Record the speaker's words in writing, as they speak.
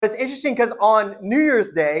It's interesting because on New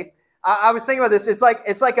Year's Day, I was thinking about this. It's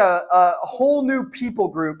like a whole new people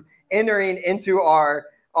group entering into our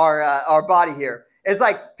body here. It's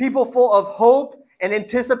like people full of hope and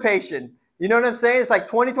anticipation. You know what I'm saying? It's like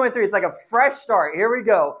 2023. It's like a fresh start. Here we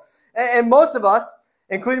go. And most of us,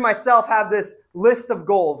 including myself, have this list of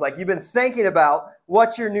goals. Like you've been thinking about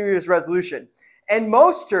what's your New Year's resolution. And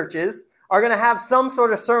most churches are going to have some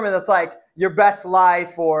sort of sermon that's like your best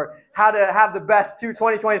life or how to have the best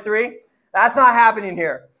 2023. That's not happening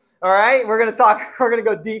here. All right? We're going to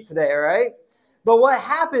go deep today, all right? But what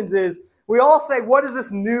happens is we all say, what is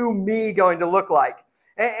this new me going to look like?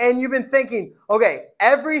 And you've been thinking, okay,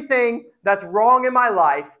 everything that's wrong in my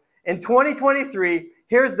life in 2023,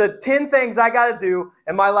 here's the 10 things I got to do,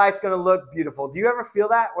 and my life's going to look beautiful. Do you ever feel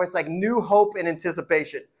that? Where it's like new hope and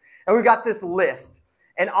anticipation. And we got this list.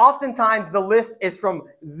 And oftentimes the list is from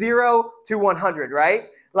 0 to 100, right?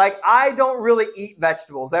 Like I don't really eat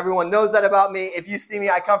vegetables. Everyone knows that about me. If you see me,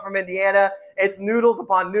 I come from Indiana. It's noodles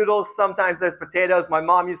upon noodles. Sometimes there's potatoes. My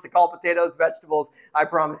mom used to call potatoes vegetables. I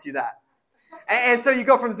promise you that. And so you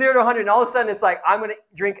go from 0 to 100, and all of a sudden it's like, I'm going to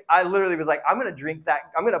drink. I literally was like, I'm going to drink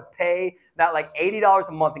that. I'm going to pay that like $80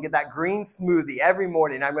 a month and get that green smoothie every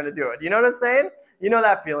morning. I'm going to do it. You know what I'm saying? You know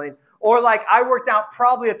that feeling. Or like I worked out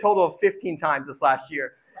probably a total of 15 times this last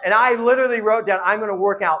year. And I literally wrote down, I'm going to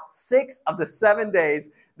work out 6 of the 7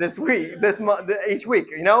 days this week, this month, each week.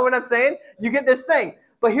 You know what I'm saying? You get this thing.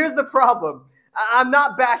 But here's the problem. I'm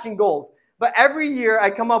not bashing goals. But every year I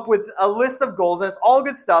come up with a list of goals, and it's all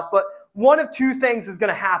good stuff. But one of two things is going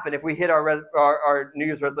to happen if we hit our New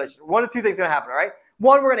Year's resolution. One of two things is going to happen, all right?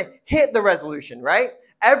 One, we're going to hit the resolution, right?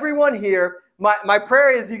 Everyone here, my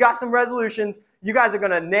prayer is you got some resolutions. You guys are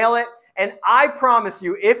going to nail it. And I promise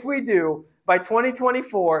you, if we do, by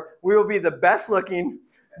 2024, we will be the best looking,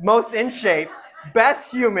 most in shape,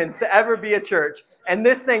 best humans to ever be a church. And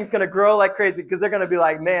this thing's going to grow like crazy because they're going to be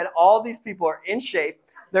like, man, all these people are in shape.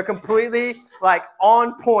 They're completely like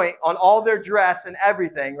on point on all their dress and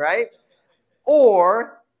everything, right?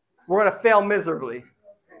 Or we're going to fail miserably,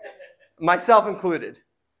 myself included.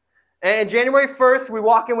 And January 1st, we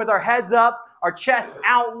walk in with our heads up, our chests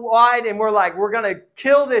out wide, and we're like, we're going to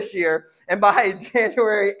kill this year. And by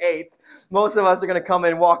January 8th, most of us are going to come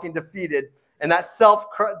in walking defeated. And that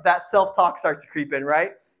self-talk starts to creep in,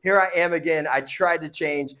 right? Here I am again. I tried to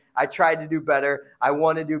change. I tried to do better. I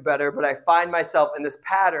want to do better. But I find myself in this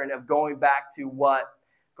pattern of going back to what?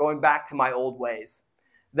 Going back to my old ways.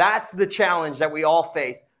 That's the challenge that we all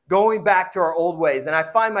face, going back to our old ways. And I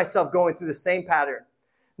find myself going through the same pattern.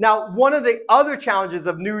 Now, one of the other challenges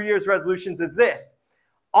of New Year's resolutions is this.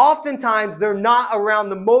 Oftentimes, they're not around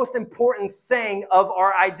the most important thing of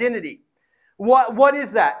our identity. What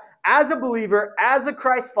is that? As a believer, as a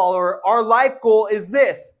Christ follower, our life goal is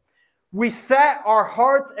this. We set our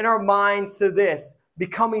hearts and our minds to this,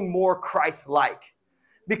 becoming more Christ-like.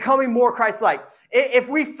 Becoming more Christ-like. If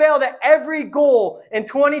we failed at every goal in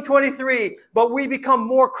 2023, but we become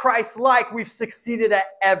more Christ-like, we've succeeded at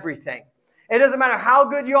everything. It doesn't matter how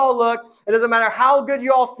good you all look. It doesn't matter how good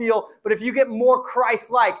you all feel. But if you get more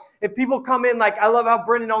Christ-like, if people come in, like I love how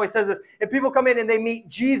Brendan always says this, if people come in and they meet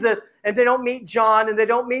Jesus and they don't meet John and they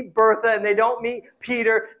don't meet Bertha and they don't meet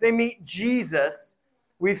Peter, they meet Jesus,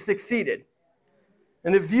 we've succeeded.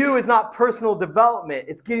 And the view is not personal development.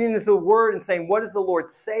 It's getting into the Word and saying, what does the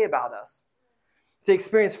Lord say about us? To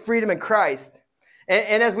experience freedom in Christ.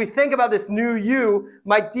 And as we think about this new you,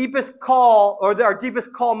 my deepest call, or our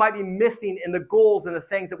deepest call might be missing in the goals and the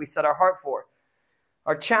things that we set our heart for.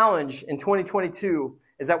 Our challenge in 2022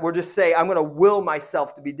 is that we'll just say, I'm going to will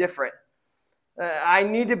myself to be different. I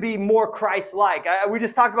need to be more Christ-like. We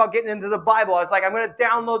just talked about getting into the Bible. I was like, I'm going to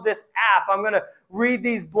download this app. I'm going to read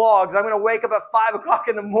these blogs. I'm going to wake up at 5 o'clock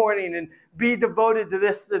in the morning and be devoted to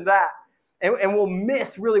this and that. And we'll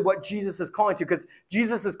miss really what Jesus is calling to, because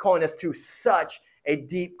Jesus is calling us to such a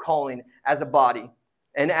deep calling as a body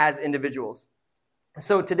and as individuals.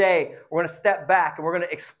 So today, we're going to step back and we're going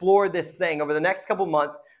to explore this thing over the next couple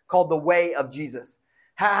months called the way of Jesus.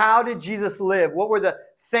 How did Jesus live? What were the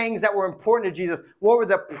things that were important to Jesus? What were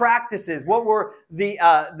the practices? What were the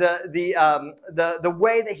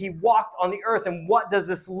way that he walked on the earth? And what does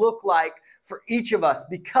this look like for each of us?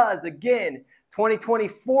 Because again,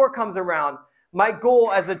 2024 comes around. My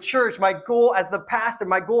goal as a church, my goal as the pastor,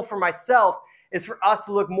 my goal for myself is for us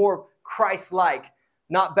to look more Christ-like,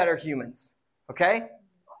 not better humans. Okay?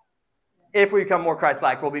 If we become more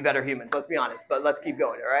Christ-like, we'll be better humans. Let's be honest, but let's keep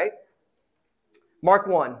going, all right? Mark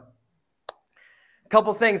 1. A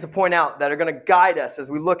couple things to point out that are going to guide us as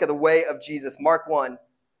we look at the way of Jesus. Mark 1.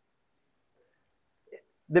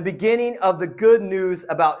 The beginning of the good news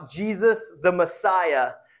about Jesus, the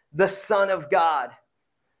Messiah, the Son of God.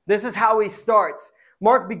 This is how he starts.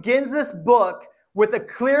 Mark begins this book with a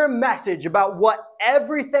clear message about what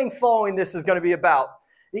everything following this is going to be about.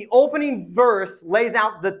 The opening verse lays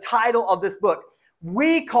out the title of this book.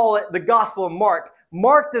 We call it the Gospel of Mark.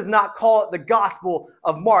 Mark does not call it the Gospel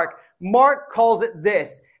of Mark. Mark calls it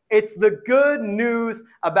this. It's the good news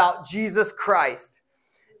about Jesus Christ.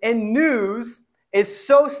 And news is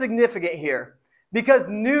so significant here because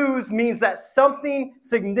news means that something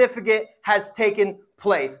significant has taken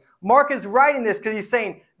place. Mark is writing this because he's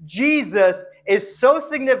saying Jesus is so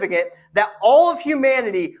significant that all of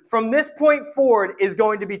humanity from this point forward is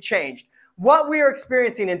going to be changed. What we are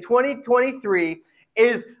experiencing in 2023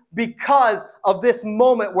 is because of this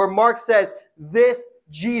moment where Mark says, this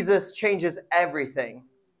Jesus changes everything.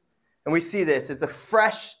 And we see this. It's a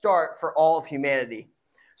fresh start for all of humanity.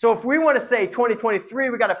 So if we want to say 2023,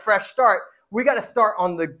 we got a fresh start, we got to start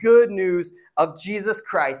on the good news of Jesus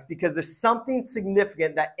Christ because there's something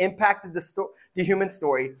significant that impacted the human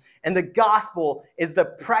story. And the gospel is the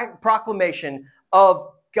proclamation of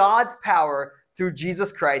God's power through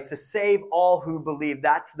Jesus Christ to save all who believe.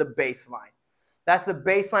 That's the baseline. That's the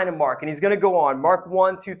baseline of Mark. And he's going to go on. Mark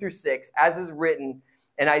 1, 2 through 6, as is written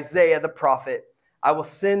in Isaiah the prophet, I will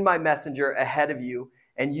send my messenger ahead of you,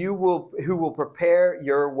 and who will prepare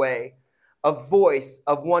your way. A voice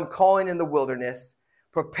of one calling in the wilderness,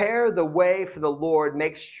 prepare the way for the Lord,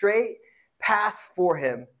 make straight paths for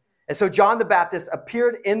him. And so John the Baptist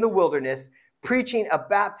appeared in the wilderness, preaching a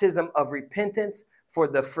baptism of repentance for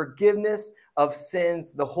the forgiveness of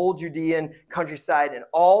sins. The whole Judean countryside and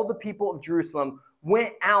all the people of Jerusalem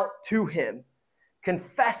went out to him,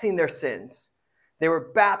 confessing their sins. They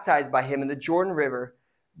were baptized by him in the Jordan River.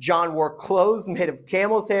 John wore clothes made of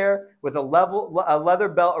camel's hair with a leather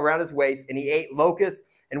belt around his waist, and he ate locusts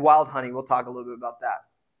and wild honey. We'll talk a little bit about that.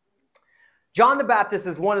 John the Baptist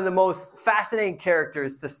is one of the most fascinating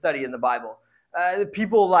characters to study in the Bible.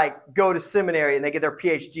 People go to seminary and they get their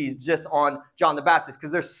PhDs just on John the Baptist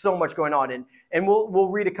because there's so much going on. And we'll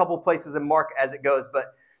read a couple places in Mark as it goes.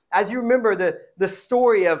 But as you remember, the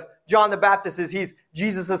story of John the Baptist is he's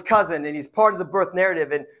Jesus' cousin and he's part of the birth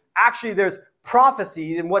narrative. And actually there's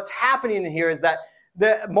prophecy, and what's happening in here is that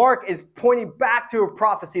Mark is pointing back to a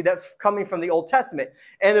prophecy that's coming from the Old Testament.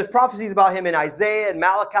 And there's prophecies about him in Isaiah and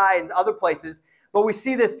Malachi and other places. But we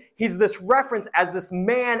see he's this reference as this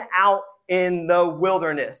man out in the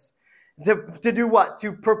wilderness. To do what?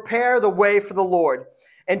 To prepare the way for the Lord.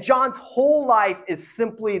 And John's whole life is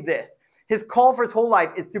simply this. His call for his whole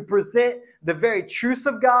life is to present the very truths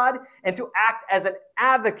of God and to act as an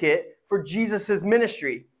advocate for Jesus'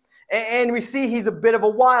 ministry. And we see he's a bit of a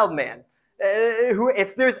wild man.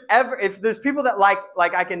 If there's people that like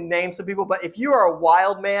I can name some people, but if you are a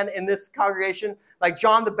wild man in this congregation, like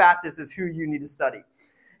John the Baptist is who you need to study.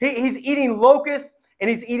 He's eating locusts and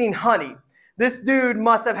he's eating honey. This dude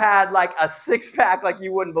must have had like a 6-pack like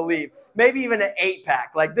you wouldn't believe. Maybe even an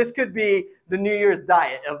 8-pack. Like this could be the New Year's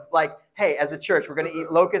diet of like, hey, as a church, we're going to eat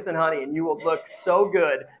locusts and honey and you will look so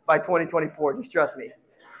good by 2024. Just trust me.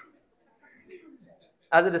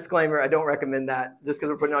 As a disclaimer, I don't recommend that just because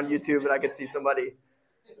we're putting it on YouTube and I could see somebody.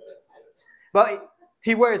 But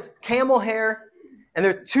he wears camel hair, and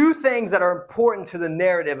there are two things that are important to the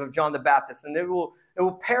narrative of John the Baptist, and it will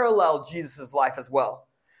parallel Jesus' life as well.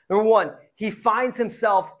 Number one, he finds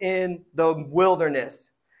himself in the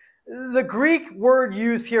wilderness. The Greek word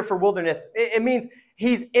used here for wilderness, it means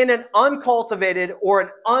he's in an uncultivated or an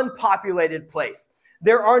unpopulated place.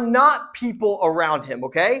 There are not people around him,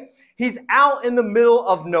 okay? He's out in the middle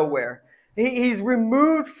of nowhere. He's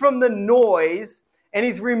removed from the noise and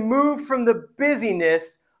he's removed from the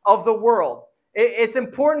busyness of the world. It's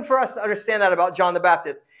important for us to understand that about John the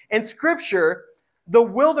Baptist. In Scripture, the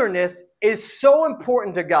wilderness is so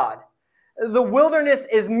important to God. The wilderness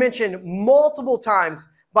is mentioned multiple times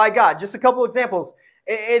by God. Just a couple examples.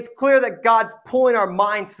 It's clear that God's pulling our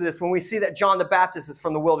minds to this when we see that John the Baptist is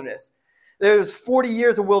from the wilderness. There's 40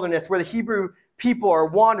 years of wilderness where the Hebrew people are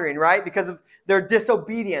wandering, right? Because of their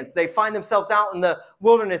disobedience. They find themselves out in the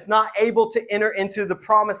wilderness, not able to enter into the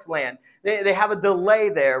promised land. They have a delay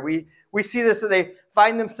there. We see this, that they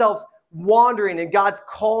find themselves wandering and God's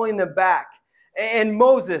calling them back. And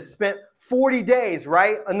Moses spent 40 days,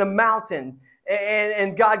 right, on the mountain.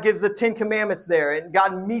 And God gives the 10 commandments there. And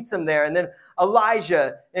God meets him there. And then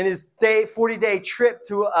Elijah in his 40-day trip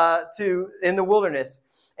in the wilderness.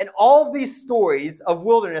 And all of these stories of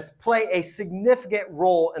wilderness play a significant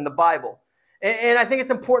role in the Bible. And I think it's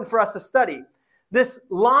important for us to study. This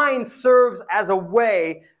line serves as a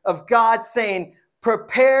way of God saying,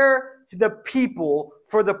 prepare the people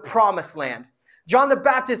for the promised land. John the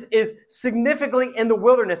Baptist is significantly in the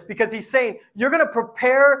wilderness because he's saying, you're going to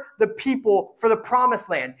prepare the people for the promised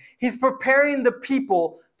land. He's preparing the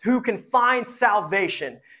people who can find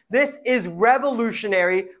salvation. This is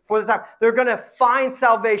revolutionary for the time. They're going to find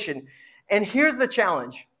salvation. And here's the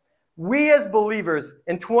challenge. We as believers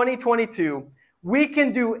in 2022, we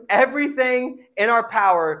can do everything in our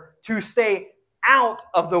power to stay out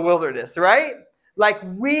of the wilderness, right? Like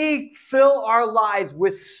we fill our lives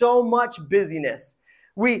with so much busyness.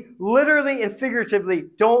 We literally and figuratively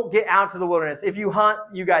don't get out to the wilderness. If you hunt,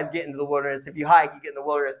 you guys get into the wilderness. If you hike, you get in the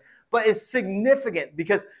wilderness. But it's significant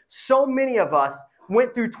because so many of us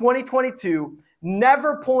went through 2022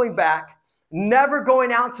 never pulling back, never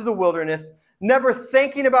going out to the wilderness, never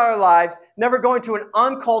thinking about our lives, never going to an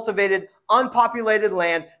uncultivated, unpopulated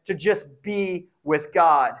land to just be with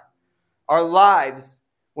God. Our lives,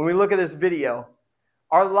 when we look at this video,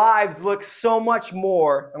 our lives look so much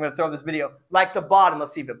more, I'm going to throw this video, like the bottom.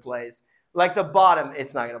 Let's see if it plays. Like the bottom,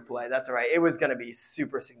 it's not going to play. That's all right. It was going to be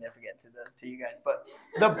super significant to you guys. But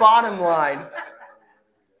the bottom line,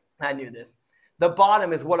 I knew this. The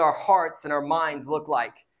bottom is what our hearts and our minds look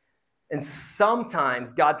like. And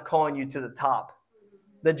sometimes God's calling you to the top,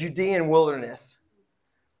 the Judean wilderness.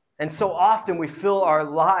 And so often we fill our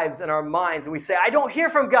lives and our minds and we say, I don't hear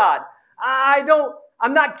from God.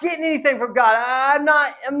 I'm not getting anything from God. I'm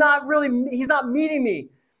not really, he's not meeting me.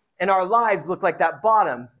 And our lives look like that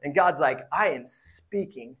bottom. And God's like, I am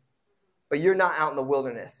speaking, but you're not out in the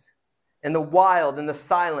wilderness, in the wild, in the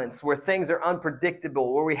silence, where things are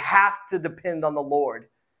unpredictable, where we have to depend on the Lord,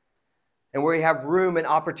 and where we have room and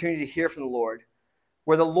opportunity to hear from the Lord,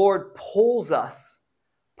 where the Lord pulls us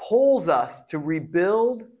to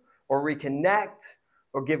rebuild or reconnect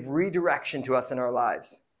or give redirection to us in our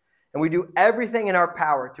lives. And we do everything in our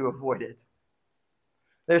power to avoid it.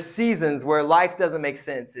 There's seasons where life doesn't make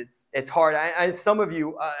sense. It's hard. Some of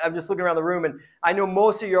you, I'm just looking around the room, and I know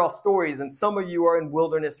most of your all stories, and some of you are in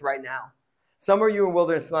wilderness right now. Some of you are in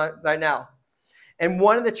wilderness right now. And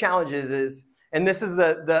one of the challenges is, and this is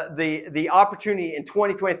the opportunity in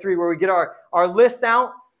 2023 where we get our list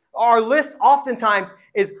out. Our list oftentimes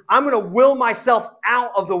is, I'm going to will myself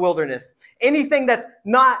out of the wilderness. Anything that's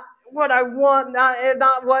not what I want,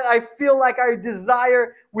 not what I feel like I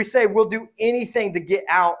desire, we say we'll do anything to get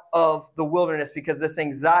out of the wilderness because this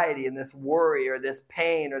anxiety and this worry or this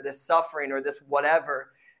pain or this suffering or this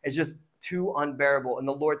whatever is just too unbearable. And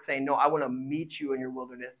the Lord's saying, no, I want to meet you in your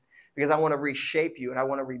wilderness because I want to reshape you and I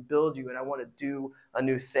want to rebuild you and I want to do a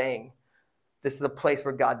new thing. This is a place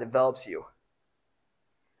where God develops you.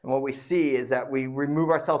 And what we see is that we remove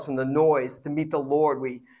ourselves from the noise to meet the Lord.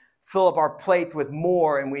 We fill up our plates with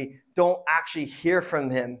more and we don't actually hear from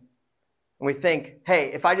him. And we think,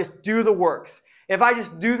 hey, if I just do the works, if I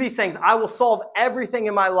just do these things, I will solve everything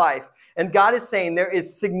in my life. And God is saying there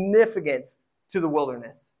is significance to the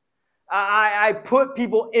wilderness. I put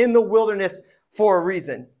people in the wilderness for a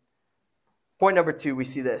reason. Point number 2, we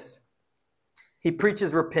see this. He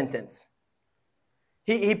preaches repentance.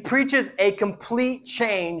 He preaches a complete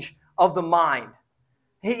change of the mind.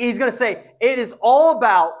 He's going to say it is all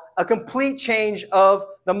about a complete change of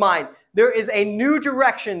the mind. There is a new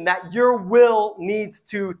direction that your will needs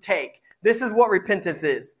to take. This is what repentance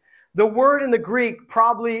is. The word in the Greek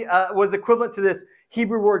probably was equivalent to this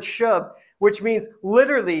Hebrew word shub, which means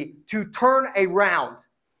literally to turn around.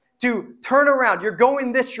 To turn around. You're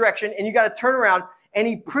going this direction and you got to turn around. And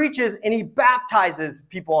he preaches and he baptizes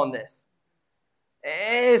people on this.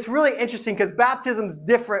 And it's really interesting because baptism is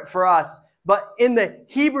different for us. But in the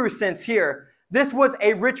Hebrew sense here, this was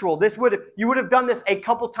a ritual. You would have done this a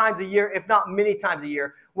couple times a year, if not many times a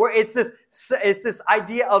year, where it's this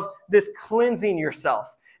idea of this cleansing yourself.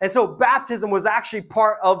 And so baptism was actually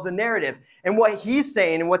part of the narrative. And what he's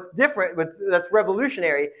saying and what's different, that's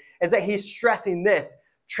revolutionary, is that he's stressing this,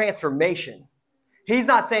 transformation. He's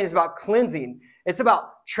not saying it's about cleansing. It's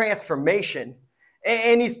about transformation.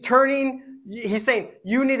 And he's saying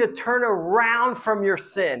you need to turn around from your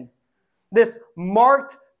sin. This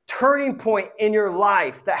marked turning point in your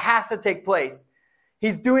life that has to take place.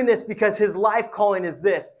 He's doing this because his life calling is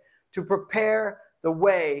this, to prepare the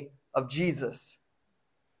way of Jesus.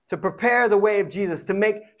 To prepare the way of Jesus, to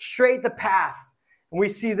make straight the paths. And we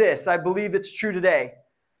see this. I believe it's true today.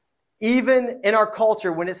 Even in our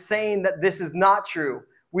culture, when it's saying that this is not true,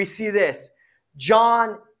 we see this.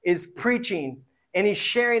 John is preaching and he's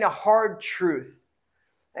sharing a hard truth.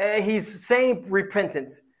 And he's saying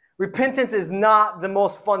repentance. Repentance is not the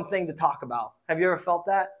most fun thing to talk about. Have you ever felt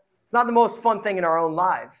that? It's not the most fun thing in our own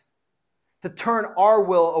lives. To turn our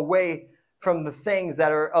will away from the things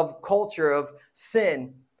that are of culture, of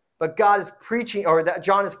sin. But God is preaching, or that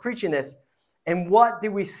John is preaching this. And what did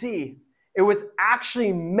we see? It was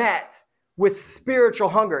actually met with spiritual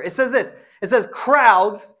hunger. It says this. It says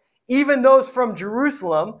crowds, even those from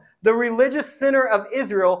Jerusalem, the religious center of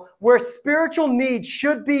Israel, where spiritual needs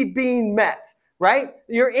should be being met, right?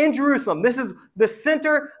 You're in Jerusalem. This is the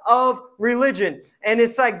center of religion. And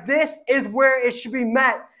it's like this is where it should be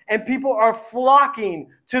met. And people are flocking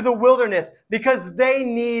to the wilderness because they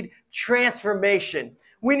need transformation.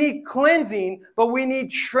 We need cleansing, but we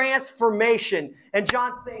need transformation. And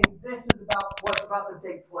John's saying this is about what's about to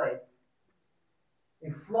take place.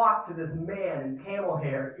 They flock to this man in camel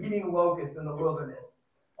hair eating locusts in the wilderness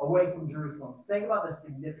away from Jerusalem. Think about the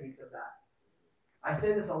significance of that. I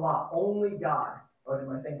say this a lot. Only God. Oh, did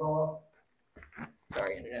my thing fall off?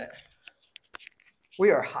 Sorry, internet. We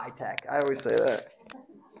are high tech. I always say that.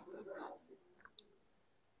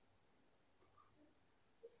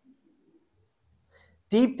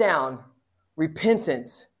 Deep down,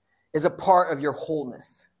 repentance is a part of your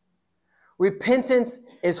wholeness. Repentance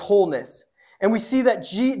is wholeness. And we see that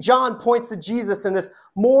John points to Jesus in this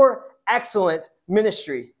more excellent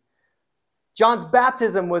ministry. John's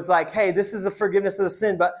baptism was like, hey, this is the forgiveness of the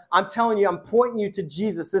sin, but I'm telling you, I'm pointing you to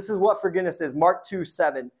Jesus. This is what forgiveness is. Mark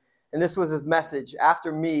 2:7. And this was his message.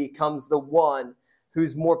 After me comes the one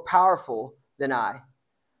who's more powerful than I,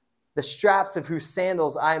 the straps of whose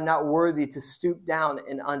sandals I am not worthy to stoop down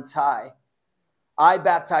and untie. I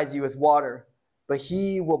baptize you with water, but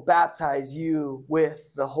he will baptize you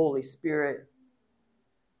with the Holy Spirit.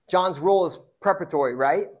 John's role is preparatory,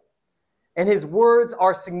 right? And his words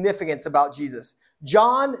are significant about Jesus.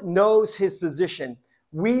 John knows his position.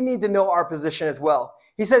 We need to know our position as well.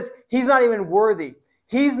 He says he's not even worthy.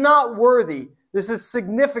 He's not worthy. This is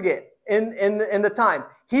significant in the time.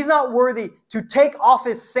 He's not worthy to take off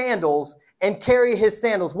his sandals and carry his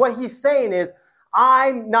sandals. What he's saying is,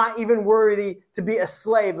 I'm not even worthy to be a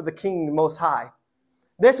slave of the King Most High.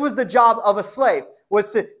 This was the job of a slave,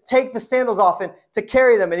 was to take the sandals off and to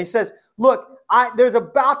carry them. And he says, look, there's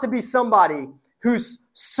about to be somebody who's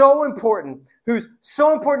so important to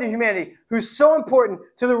humanity, who's so important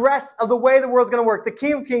to the rest of the way the world's going to work, the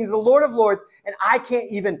King of Kings, the Lord of Lords, and I can't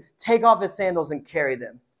even take off his sandals and carry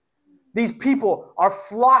them. These people are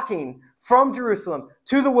flocking from Jerusalem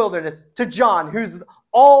to the wilderness to John, who's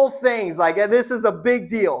all things. Like, this is a big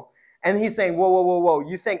deal. And he's saying, whoa, whoa, whoa, whoa,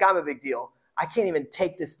 you think I'm a big deal? I can't even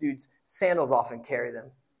take this dude's sandals off and carry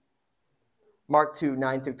them. Mark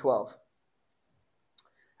 2:9-12.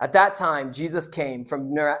 At that time, Jesus came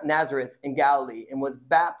from Nazareth in Galilee and was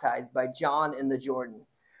baptized by John in the Jordan.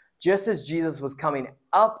 Just as Jesus was coming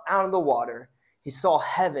up out of the water, he saw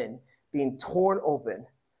heaven being torn open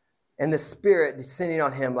and the Spirit descending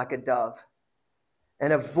on him like a dove.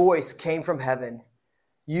 And a voice came from heaven,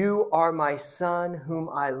 "You are my Son, whom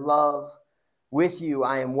I love. With you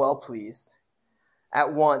I am well pleased."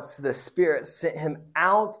 At once the Spirit sent him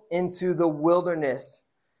out into the wilderness,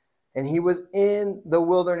 and he was in the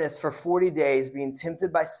wilderness for 40 days, being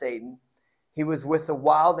tempted by Satan. He was with the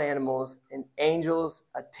wild animals, and angels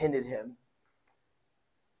attended him.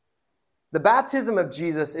 The baptism of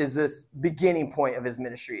Jesus is this beginning point of his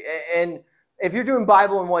ministry. And if you're doing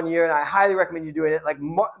Bible in 1 year, and I highly recommend you doing it, like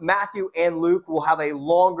Matthew and Luke will have a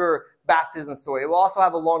longer baptism story. It will also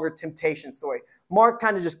have a longer temptation story. Mark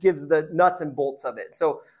kind of just gives the nuts and bolts of it.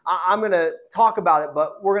 So I'm going to talk about it,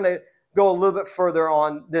 but we're going to go a little bit further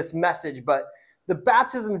on this message. But the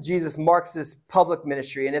baptism of Jesus marks this public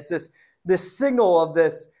ministry, and it's this signal of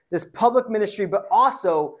this public ministry, but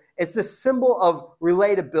also it's this symbol of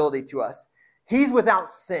relatability to us. He's without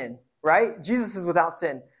sin, right? Jesus is without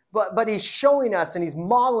sin. But he's showing us and he's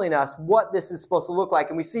modeling us what this is supposed to look like.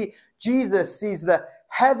 And we see Jesus sees the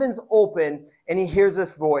heavens open and he hears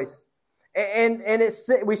this voice. And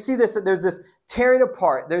we see this, that there's this tearing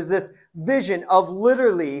apart. There's this vision of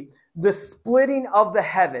literally the splitting of the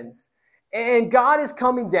heavens. And God is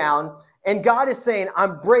coming down and God is saying,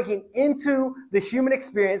 I'm breaking into the human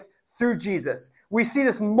experience through Jesus. We see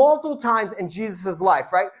this multiple times in Jesus'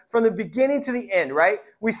 life, right? From the beginning to the end, right?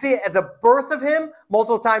 We see it at the birth of him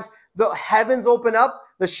multiple times. The heavens open up,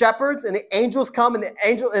 the shepherds and the angels come,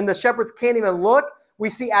 and the shepherds can't even look. We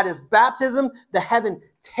see at his baptism, the heaven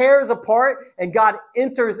tears apart and God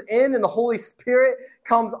enters in and the Holy Spirit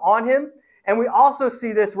comes on him. And we also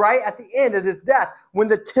see this right at the end of his death when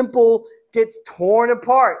the temple gets torn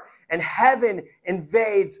apart and heaven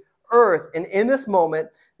invades earth. And in this moment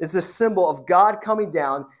is the symbol of God coming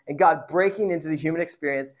down and God breaking into the human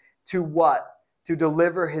experience to what? To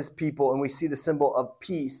deliver his people. And we see the symbol of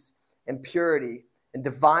peace and purity and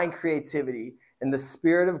divine creativity and the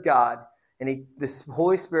Spirit of God. And this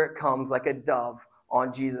Holy Spirit comes like a dove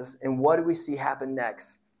on Jesus. And what do we see happen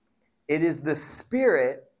next? It is the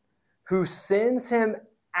Spirit who sends him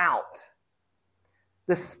out.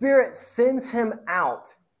 The Spirit sends him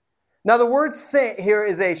out. Now, the word sent here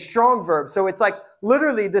is a strong verb. So it's like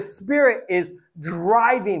literally the Spirit is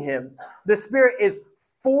driving him. The Spirit is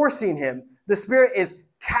forcing him. The Spirit is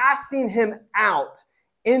casting him out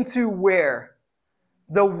into where?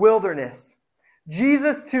 The wilderness.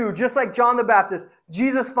 Jesus too, just like John the Baptist,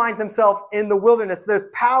 Jesus finds himself in the wilderness. There's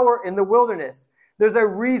power in the wilderness. There's a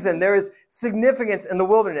reason. There is significance in the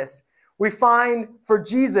wilderness. We find for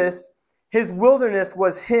Jesus, his wilderness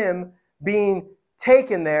was him being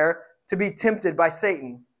taken there to be tempted by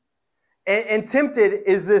Satan. And tempted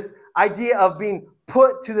is this idea of being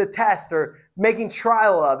put to the test or making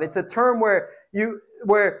trial of. It's a term where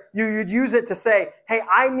you'd use it to say, hey,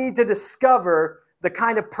 I need to discover the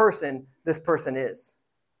kind of person this person is.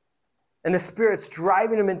 And the Spirit's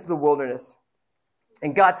driving him into the wilderness.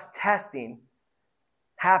 And God's testing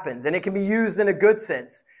happens. And it can be used in a good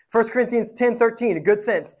sense. 1 Corinthians 10:13, a good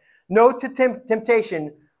sense. No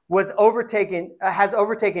temptation has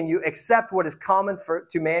overtaken you except what is common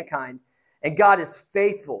to mankind. And God is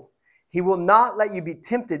faithful. He will not let you be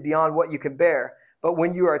tempted beyond what you can bear. But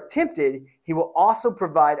when you are tempted, he will also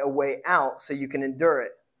provide a way out so you can endure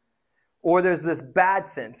it. Or there's this bad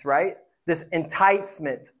sense, right? This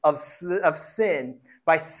enticement of sin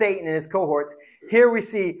by Satan and his cohorts. Here we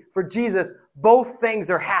see for Jesus, both things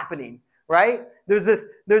are happening, right? There's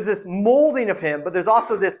this molding of him, but there's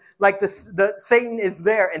also this, Satan is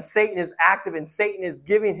there and Satan is active and Satan is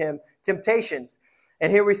giving him temptations.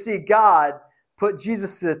 And here we see God put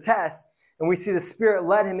Jesus to the test and we see the Spirit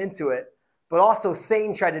led him into it. But also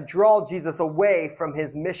Satan tried to draw Jesus away from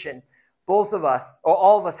his mission. Both of us, or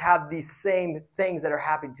all of us, have these same things that are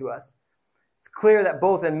happening to us. It's clear that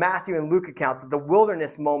both in Matthew and Luke accounts that the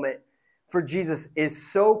wilderness moment for Jesus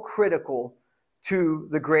is so critical to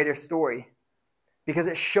the greater story because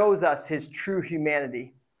it shows us his true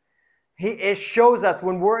humanity. It shows us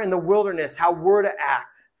when we're in the wilderness how we're to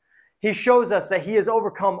act. He shows us that he has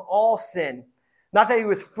overcome all sin. Not that he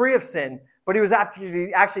was free of sin, but he was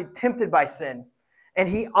actually tempted by sin. And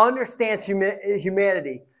he understands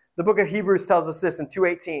humanity. The book of Hebrews tells us this in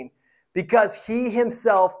 2:18. Because he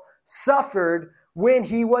himself suffered when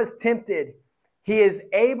he was tempted, he is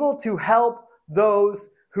able to help those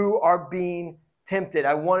who are being tempted.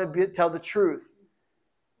 I want to tell the truth.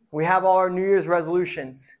 We have all our New Year's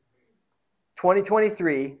resolutions.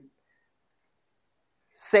 2023,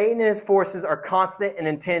 Satan and his forces are constant and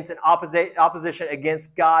intense in opposition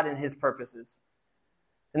against God and his purposes.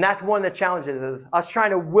 And that's one of the challenges is us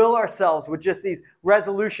trying to will ourselves with just these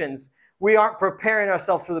resolutions. We aren't preparing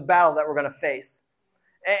ourselves for the battle that we're going to face.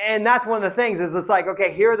 And that's one of the things is it's like,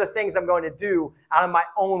 okay, here are the things I'm going to do out of my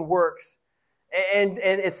own works. And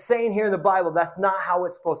it's saying here in the Bible, that's not how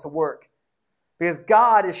it's supposed to work. Because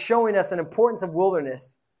God is showing us an importance of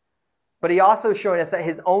wilderness. But he also is showing us that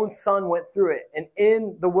his own son went through it. And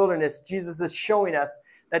in the wilderness, Jesus is showing us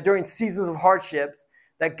that during seasons of hardships,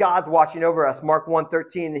 that God's watching over us. Mark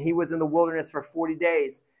 1:13, and he was in the wilderness for 40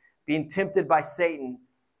 days, being tempted by Satan.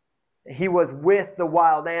 He was with the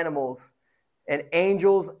wild animals, and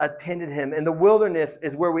angels attended him. And the wilderness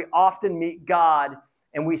is where we often meet God,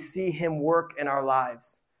 and we see him work in our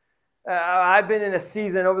lives. I've been in a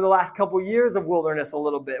season over the last couple of years of wilderness a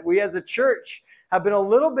little bit. We as a church have been a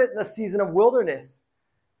little bit in a season of wilderness.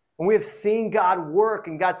 And we have seen God work,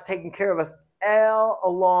 and God's taken care of us all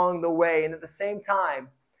along the way. And at the same time,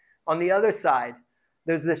 on the other side,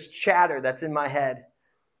 there's this chatter that's in my head.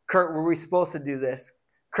 Kurt, were we supposed to do this?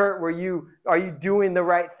 Kurt, are you doing the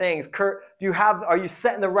right things? Kurt, are you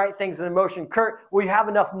setting the right things in motion? Kurt, will you have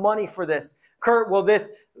enough money for this? Kurt, will this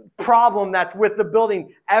problem that's with the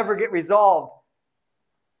building ever get resolved?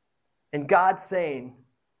 And God's saying,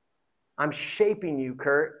 I'm shaping you,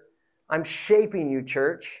 Kurt. I'm shaping you,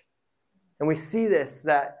 church. And we see this,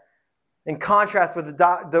 that in contrast with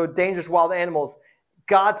the dangerous wild animals,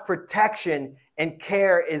 God's protection and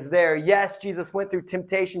care is there. Yes, Jesus went through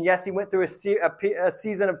temptation. Yes, he went through a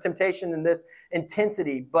season of temptation in this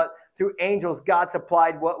intensity. But through angels, God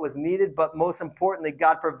supplied what was needed. But most importantly,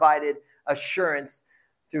 God provided assurance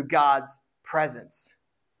through God's presence.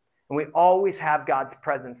 And we always have God's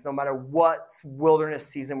presence, no matter what wilderness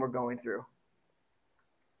season we're going through.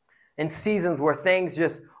 In seasons where things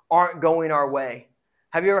just aren't going our way.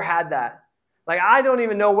 Have you ever had that? Like, I don't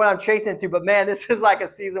even know what I'm chasing to, but man, this is like a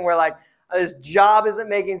season where like this job isn't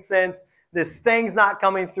making sense. This thing's not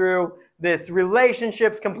coming through. This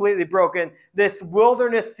relationship's completely broken. This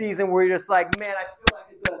wilderness season where you're just like, man, I feel like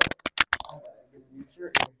it's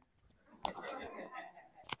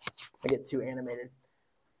I get too animated.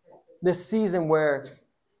 This season where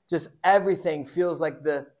just everything feels like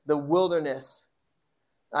the wilderness.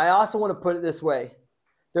 I also want to put it this way.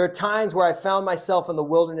 There are times where I found myself in the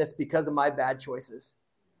wilderness because of my bad choices,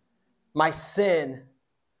 my sin,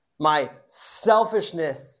 my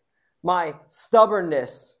selfishness, my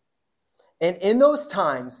stubbornness. And in those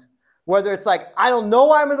times, whether it's like, I don't know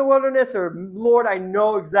why I'm in the wilderness, or Lord, I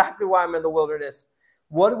know exactly why I'm in the wilderness,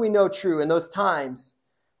 what do we know true? In those times,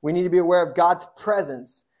 we need to be aware of God's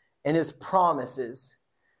presence and his promises.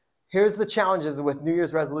 Here's the challenges with New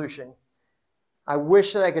Year's resolution. I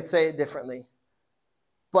wish that I could say it differently.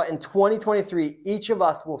 But in 2023, each of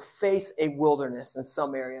us will face a wilderness in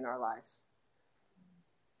some area in our lives.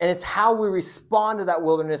 And it's how we respond to that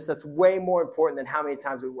wilderness that's way more important than how many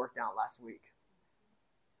times we worked out last week.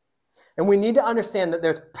 And we need to understand that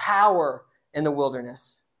there's power in the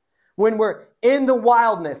wilderness. When we're in the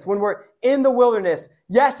wildness, when we're in the wilderness,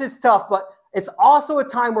 yes, it's tough, but it's also a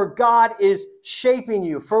time where God is shaping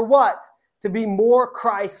you. For what? To be more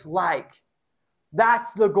Christ-like.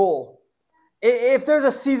 That's the goal. If there's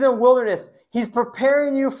a season of wilderness, he's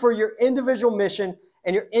preparing you for your individual mission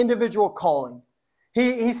and your individual calling.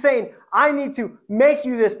 He's saying, I need to make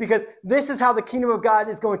you this because this is how the kingdom of God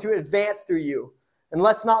is going to advance through you. And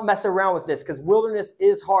let's not mess around with this because wilderness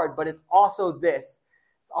is hard, but it's also this.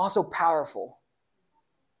 It's also powerful.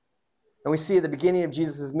 And we see at the beginning of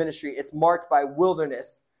Jesus' ministry, it's marked by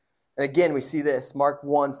wilderness. And again, we see this, Mark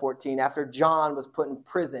 1:14. After John was put in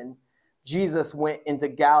prison, Jesus went into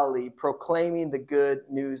Galilee proclaiming the good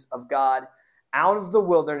news of God out of the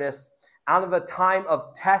wilderness, out of a time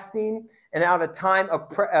of testing and out of a time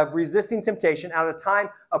of resisting temptation, out of a time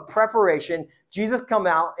of preparation. Jesus comes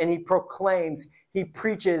out and he proclaims, he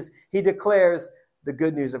preaches, he declares the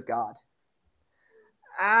good news of God.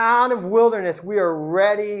 Out of wilderness, we are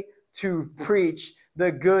ready to preach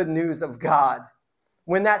the good news of God.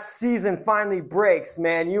 When that season finally breaks,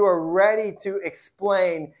 man, you are ready to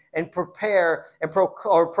explain and prepare and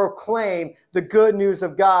proclaim the good news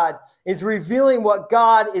of God. Is revealing what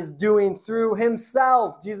God is doing through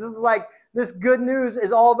himself. Jesus is like, this good news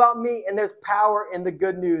is all about me, and there's power in the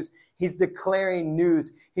good news. He's declaring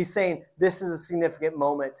news. He's saying, this is a significant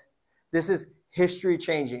moment. This is history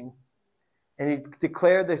changing. And he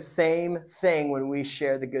declared the same thing when we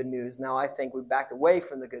share the good news. Now, I think we backed away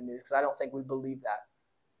from the good news because I don't think we believe that.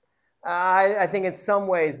 I think in some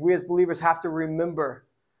ways, we as believers have to remember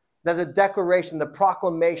that the declaration, the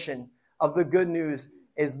proclamation of the good news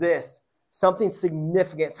is this. Something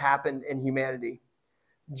significant happened in humanity.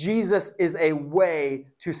 Jesus is a way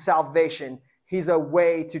to salvation. He's a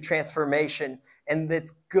way to transformation. And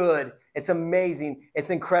it's good. It's amazing. It's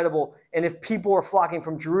incredible. And if people were flocking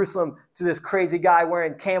from Jerusalem to this crazy guy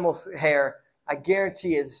wearing camel's hair, I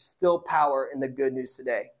guarantee there's still power in the good news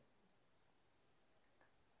today.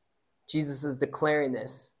 Jesus is declaring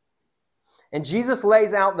this. And Jesus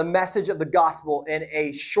lays out the message of the gospel in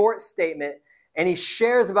a short statement, and he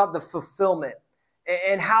shares about the fulfillment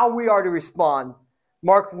and how we are to respond.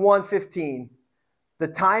 Mark 1:15. The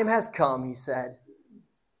time has come, he said.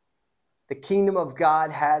 The kingdom of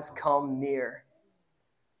God has come near.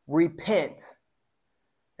 Repent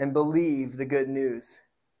and believe the good news.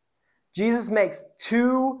 Jesus makes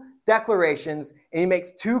two declarations and he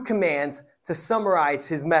makes two commands to summarize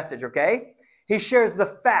his message, okay? He shares the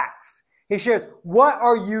facts. He shares what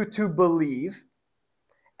are you to believe?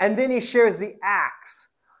 And then he shares the acts.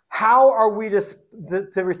 How are we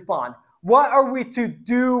to respond? What are we to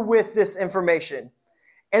do with this information?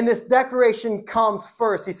 And this declaration comes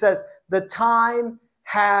first. He says, the time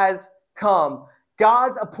has come.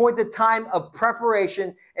 God's appointed time of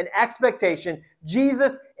preparation and expectation.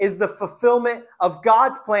 Jesus is the fulfillment of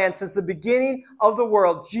God's plan since the beginning of the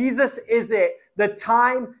world. Jesus is it. The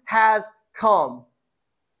time has come.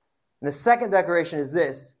 And the second declaration is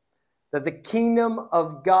this, that the kingdom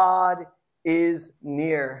of God is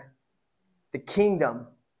near. The kingdom,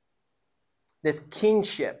 this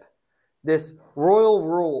kingship, this royal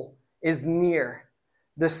rule is near.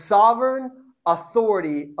 The sovereign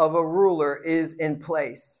authority of a ruler is in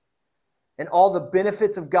place. And all the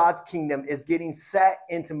benefits of God's kingdom is getting set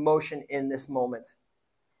into motion in this moment.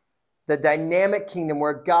 The dynamic kingdom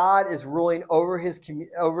where God is ruling over his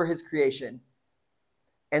creation.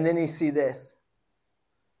 And then you see this.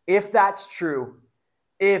 If that's true,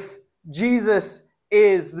 if Jesus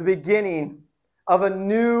is the beginning of a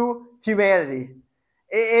new humanity,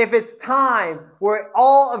 if it's time where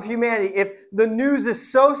all of humanity, if the news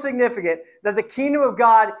is so significant that the kingdom of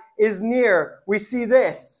God is near, we see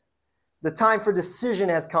this. The time for decision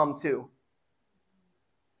has come too.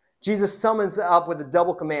 Jesus summons up with a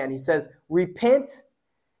double command. He says, repent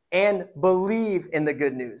and believe in the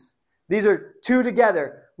good news. These are two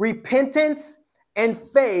together. repentance and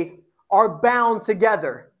faith are bound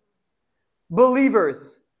together.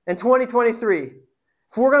 Believers in 2023,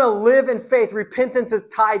 if we're going to live in faith, repentance is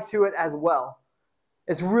tied to it as well.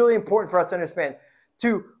 It's really important for us to understand.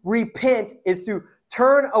 To repent is to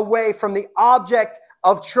turn away from the object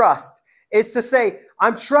of trust. It's to say,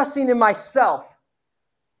 I'm trusting in myself.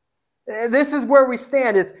 This is where we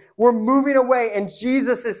stand, is we're moving away, and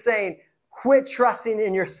Jesus is saying, quit trusting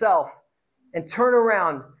in yourself and turn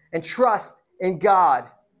around and trust in God.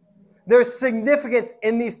 There's significance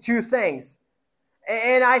in these two things.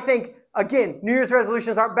 And I think, again, New Year's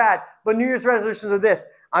resolutions aren't bad, but New Year's resolutions are this.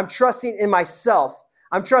 I'm trusting in myself.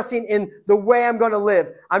 I'm trusting in the way I'm going to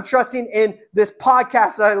live. I'm trusting in this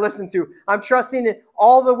podcast that I listen to. I'm trusting in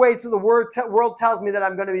all the ways that the world tells me that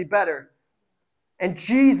I'm going to be better. And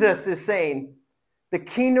Jesus is saying, the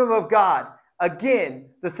kingdom of God, again,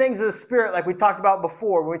 the things of the Spirit, like we talked about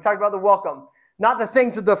before, when we talked about the welcome, not the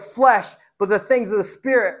things of the flesh, but the things of the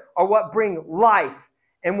Spirit are what bring life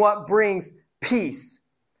and what brings peace.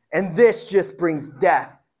 And this just brings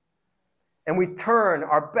death. And we turn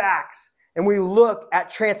our backs and we look at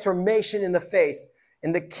transformation in the face,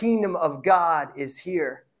 and the kingdom of God is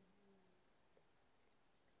here.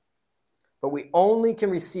 But we only can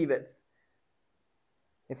receive it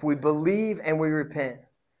if we believe and we repent.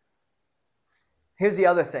 Here's the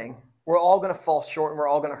other thing. We're all going to fall short and we're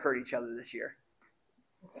all going to hurt each other this year.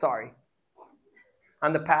 Sorry.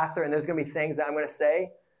 I'm the pastor, and there's going to be things that I'm going to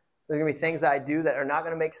say. There's going to be things that I do that are not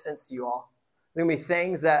going to make sense to you all. There's going to be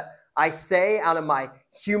things that I say out of my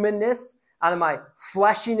humanness, out of my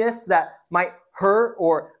fleshiness that might hurt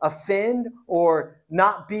or offend or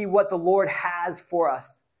not be what the Lord has for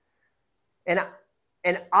us. And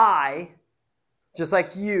I, just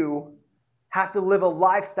like you, have to live a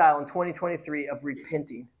lifestyle in 2023 of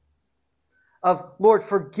repenting. Of, Lord,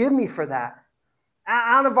 forgive me for that.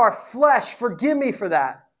 Out of our flesh, forgive me for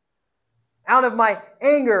that. Out of my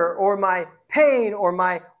anger or my pain or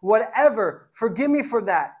my whatever, forgive me for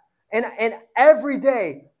that. And every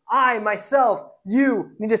day, I, myself,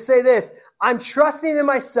 you need to say this. I'm trusting in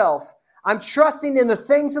myself. I'm trusting in the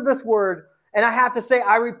things of this word. And I have to say,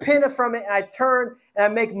 I repent from it, and I turn and I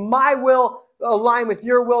make my will align with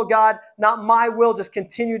your will, God, not my will just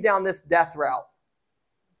continue down this death route.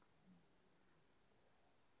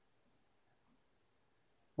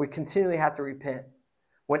 We continually have to repent.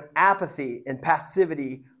 When apathy and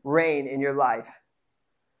passivity reign in your life,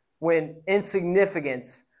 when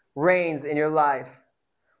insignificance reigns in your life,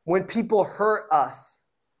 when people hurt us,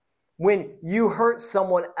 when you hurt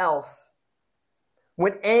someone else,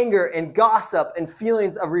 when anger and gossip and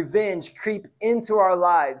feelings of revenge creep into our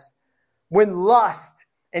lives, when lust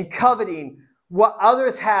and coveting what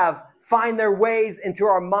others have find their ways into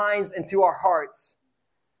our minds and to our hearts,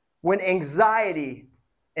 when anxiety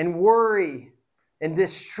and worry and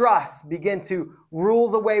distrust begin to rule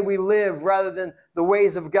the way we live rather than the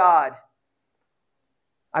ways of God,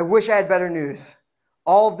 I wish I had better news.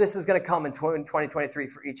 All of this is going to come in 2023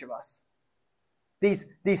 for each of us. These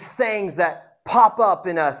things that pop up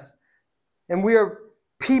in us, and we are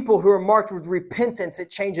people who are marked with repentance. It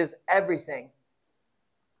changes everything.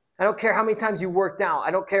 I don't care how many times you worked out.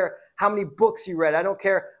 I don't care how many books you read. I don't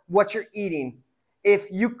care what you're eating. If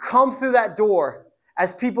you come through that door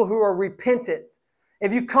as people who are repentant,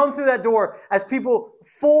 if you come through that door as people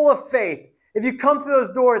full of faith, if you come through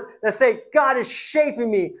those doors that say, God is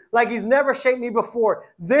shaping me like he's never shaped me before,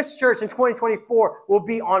 this church in 2024 will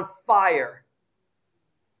be on fire.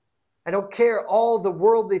 I don't care all the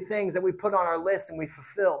worldly things that we put on our list and we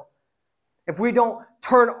fulfill. If we don't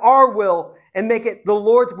turn our will and make it the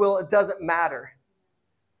Lord's will, it doesn't matter.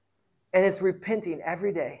 And it's repenting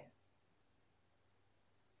every day.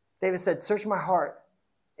 David said, search my heart.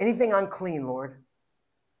 Anything unclean, Lord.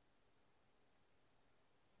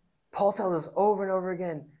 Paul tells us over and over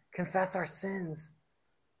again, confess our sins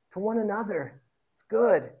to one another. It's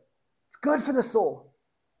good. It's good for the soul.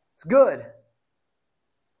 It's good.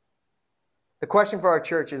 The question for our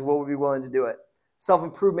church is, will we be willing to do it?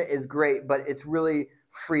 Self-improvement is great, but it's really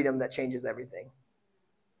freedom that changes everything.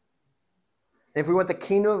 And if we want the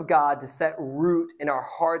kingdom of God to set root in our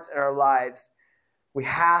hearts and our lives, we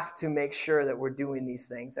have to make sure that we're doing these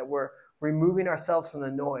things, that we're removing ourselves from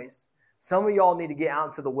the noise. Some of y'all need to get out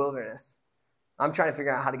into the wilderness. I'm trying to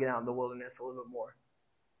figure out how to get out in the wilderness a little bit more.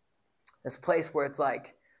 This place where it's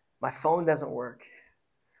like, my phone doesn't work.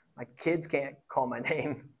 My kids can't call my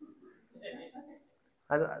name.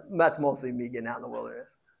 That's mostly me getting out in the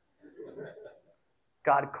wilderness.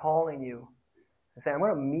 God calling you and saying, I'm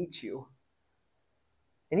going to meet you.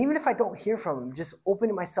 And even if I don't hear from him, just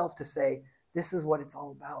opening myself to say, this is what it's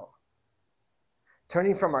all about.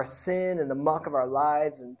 turning from our sin and the muck of our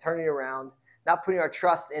lives and turning around, not putting our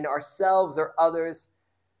trust in ourselves or others,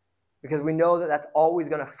 because we know that that's always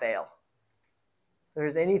going to fail. If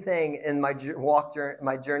there's anything in my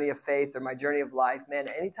my journey of faith or my journey of life, man,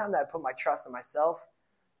 anytime that I put my trust in myself,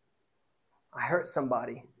 I hurt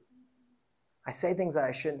somebody. I say things that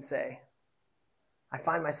I shouldn't say. I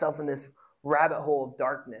find myself in this rabbit hole of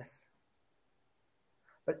darkness.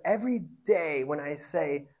 But every day when I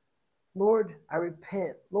say, Lord, I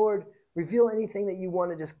repent. Lord, reveal anything that you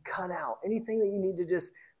want to just cut out, anything that you need to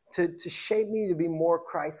just to shape me to be more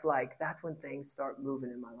Christ-like, that's when things start moving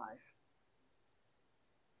in my life.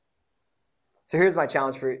 So here's my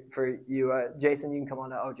challenge for you. Jason, you can come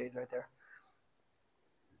on up. Oh, Jay's right there.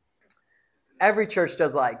 Every church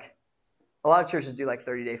does a lot of churches do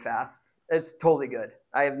 30-day fasts. It's totally good.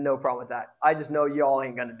 I have no problem with that. I just know y'all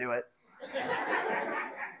ain't going to do it.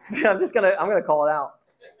 I'm going to call it out.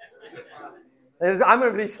 I'm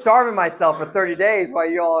going to be starving myself for 30 days while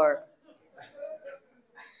y'all are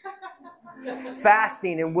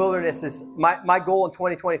fasting in wilderness. Is my goal in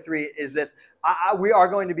 2023 is this. We are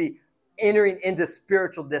going to be entering into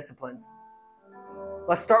spiritual disciplines.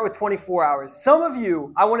 Let's start with 24 hours. Some of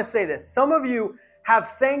you, I want to say this, some of you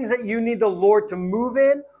have things that you need the Lord to move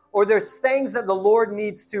in, or there's things that the Lord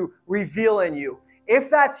needs to reveal in you. If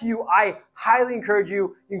that's you, I highly encourage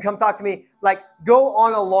you, you can come talk to me, go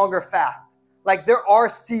on a longer fast. There are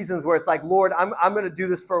seasons where it's Lord, I'm going to do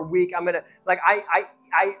this for a week. I'm going to,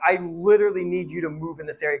 I literally need you to move in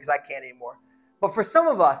this area because I can't anymore. But for some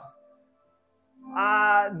of us,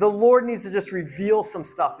 the Lord needs to just reveal some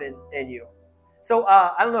stuff in you. So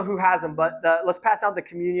I don't know who has them, but let's pass out the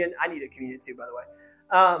communion. I need a communion too, by the way.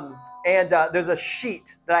 And there's a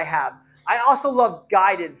sheet that I have. I also love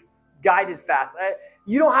guided fast.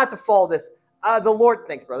 You don't have to follow this. The Lord,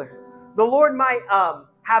 thanks, brother. The Lord might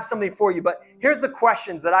have something for you, but here's the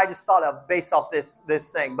questions that I just thought of based off this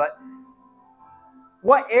thing. But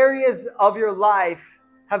what areas of your life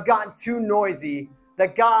have gotten too noisy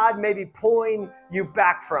that God may be pulling you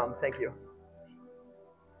back from? Thank you.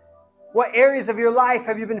 What areas of your life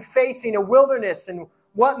have you been facing a wilderness, and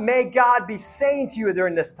what may God be saying to you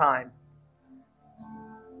during this time?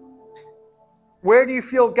 Where do you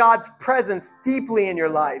feel God's presence deeply in your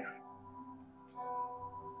life?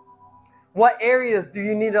 What areas do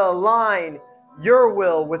you need to align your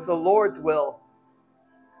will with the Lord's will?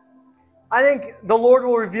 I think the Lord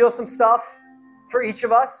will reveal some stuff for each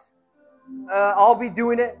of us. I'll be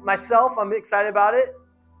doing it myself. I'm excited about it.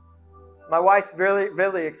 My wife's really,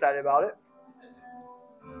 really excited about it.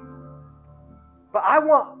 But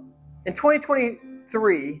in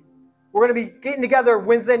 2023, we're going to be getting together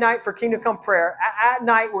Wednesday night for Kingdom Come prayer. At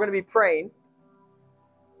night, we're going to be praying.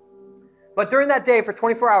 But during that day, for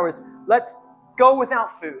 24 hours, let's go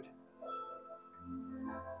without food.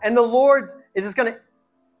 And the Lord is just going to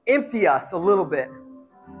empty us a little bit.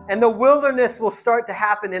 And the wilderness will start to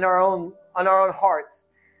happen on our own hearts.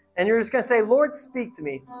 And you're just going to say, Lord, speak to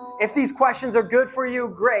me. If these questions are good for you,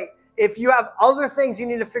 great. If you have other things you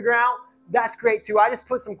need to figure out, that's great too. I just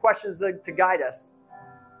put some questions to guide us.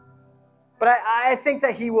 But I think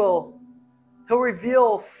that He'll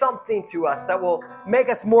reveal something to us that will make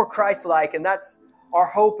us more Christ-like, and that's our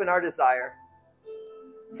hope and our desire.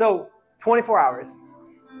 So 24 hours.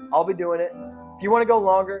 I'll be doing it. If you want to go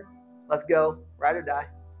longer, let's go. Ride or die.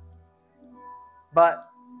 But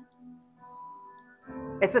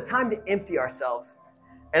it's a time to empty ourselves.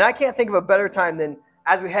 And I can't think of a better time than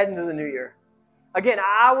as we head into the new year. Again,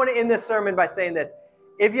 I want to end this sermon by saying this.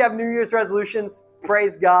 If you have New Year's resolutions,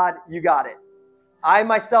 praise God, you got it. I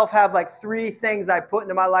myself have 3 things I put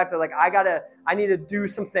into my life that I need to do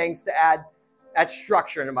some things to add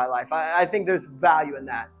structure into my life. I think there's value in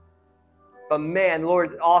that. But man, the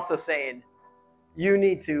Lord's also saying, you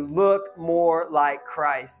need to look more like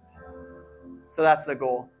Christ. So that's the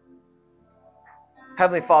goal.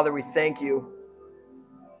 Heavenly Father, we thank you.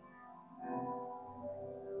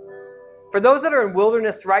 For those that are in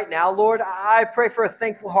wilderness right now, Lord, I pray for a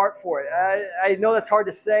thankful heart for it. I know that's hard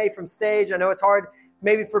to say from stage. I know it's hard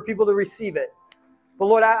maybe for people to receive it. But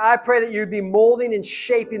Lord, I pray that you'd be molding and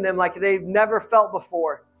shaping them like they've never felt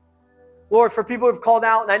before. Lord, for people who've called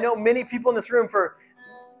out, and I know many people in this room for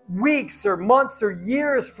weeks or months or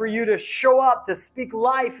years for you to show up, to speak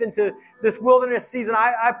life into this wilderness season.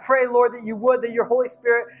 I pray, Lord, that your Holy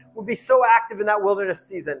Spirit would be so active in that wilderness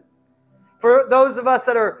season. For those of us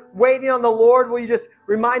that are waiting on the Lord, will you just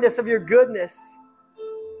remind us of your goodness?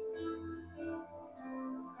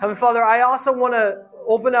 Heavenly Father, I also want to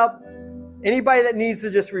open up anybody that needs to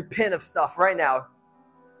just repent of stuff right now.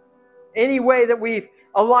 Any way that we've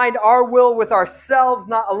aligned our will with ourselves,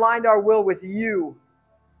 not aligned our will with you.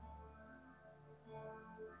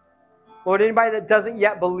 Lord, anybody that doesn't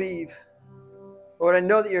yet believe, Lord, I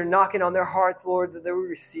know that you're knocking on their hearts, Lord, that they will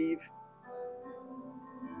receive.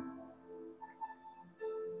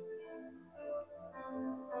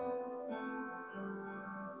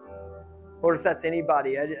 Lord, if that's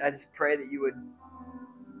anybody, I just pray that you would.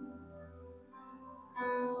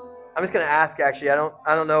 I'm just going to ask, actually. I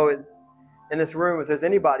don't know in this room if there's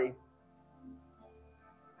anybody.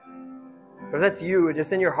 But if that's you,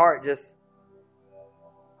 just in your heart, just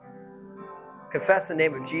confess the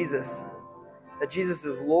name of Jesus. That Jesus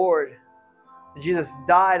is Lord. That Jesus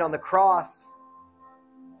died on the cross.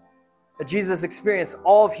 That Jesus experienced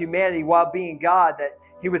all of humanity while being God. That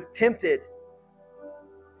he was tempted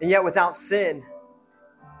and yet without sin.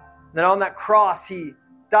 That on that cross he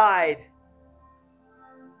died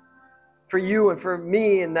for you and for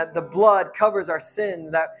me, and that the blood covers our sin.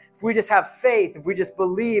 That if we just have faith, if we just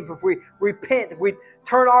believe, if we repent, if we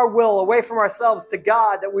turn our will away from ourselves to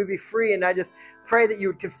God, that we be free. And I just pray that you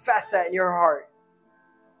would confess that in your heart.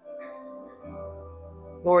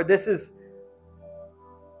 Lord, this is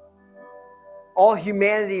all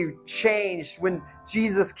humanity changed when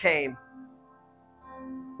Jesus came.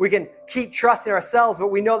 We can keep trusting ourselves, but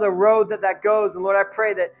we know the road that goes. And Lord, I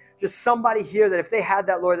pray that just somebody here, that if they had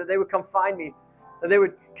that, Lord, that they would come find me, that they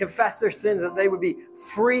would confess their sins, that they would be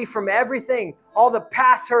free from everything, all the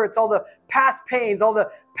past hurts, all the past pains, all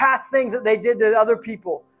the past things that they did to other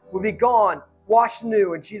people would be gone, washed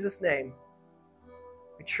anew in Jesus' name.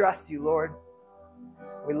 We trust you, Lord.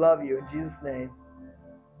 We love you in Jesus' name.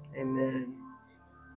 Amen.